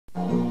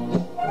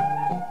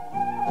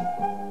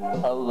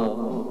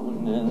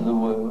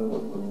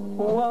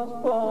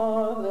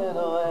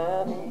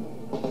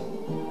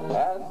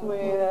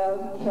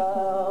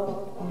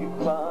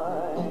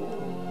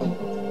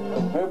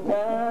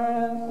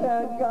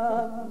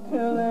on to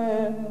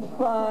their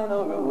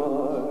final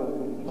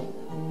reward,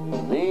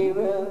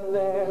 leaving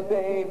their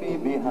baby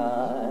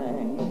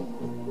behind.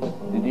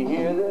 Did you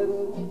hear this?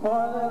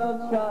 Poor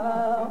little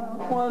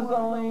child was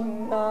only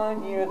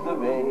 9 years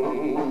of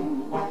age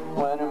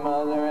when her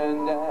mother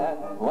and dad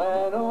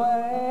went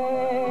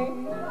away.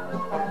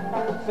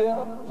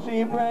 Still,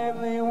 she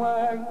bravely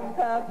worked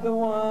at the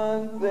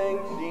one thing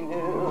she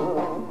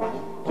knew,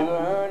 to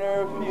earn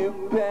her few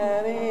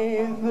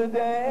pennies a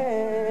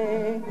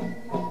day.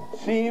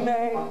 She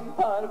made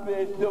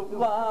artificial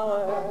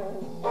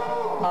flowers,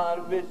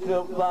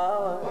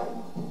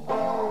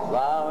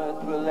 flowers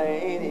for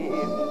ladies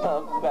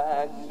of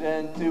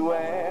fashion to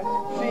wear.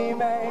 She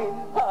made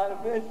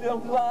artificial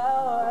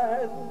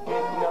flowers,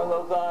 you know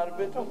those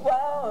artificial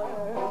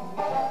flowers,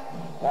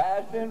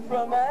 fashioned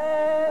from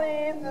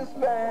Annie's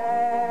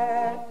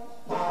despair.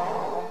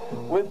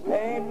 With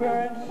paper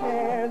and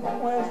shears,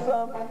 with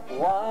some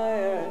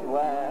wire and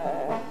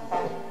wax,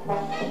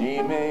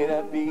 she made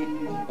a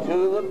beach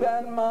tulip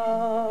and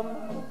mum.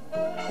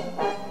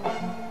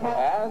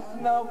 As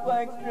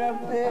snowflakes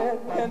drifted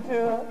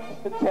into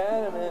the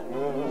tenement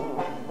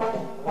room,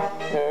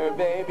 her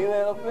baby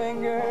little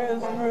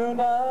fingers grew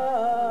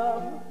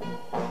numb,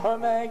 for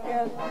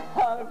making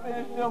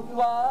artificial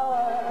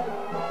flowers,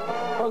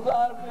 those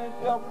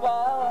artificial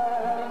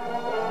flowers,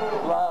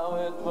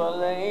 flowers for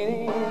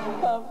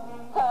ladies of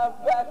half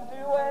back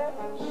to wear.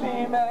 She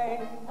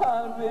made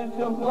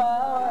artificial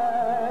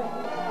flowers,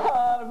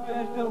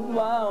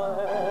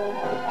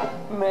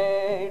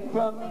 made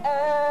from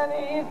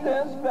Annie's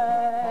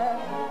despair.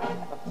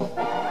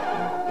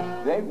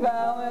 They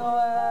found little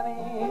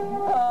Annie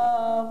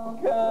all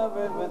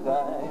covered with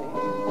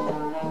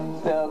ice,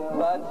 still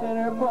clutching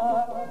her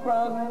poor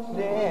frozen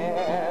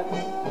shears.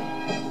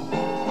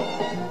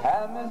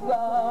 And missed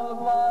all the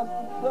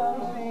blossom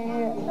she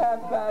had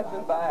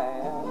fashioned by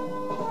hand,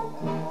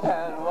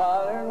 and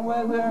watered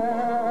with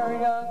her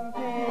young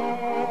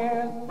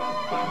tears.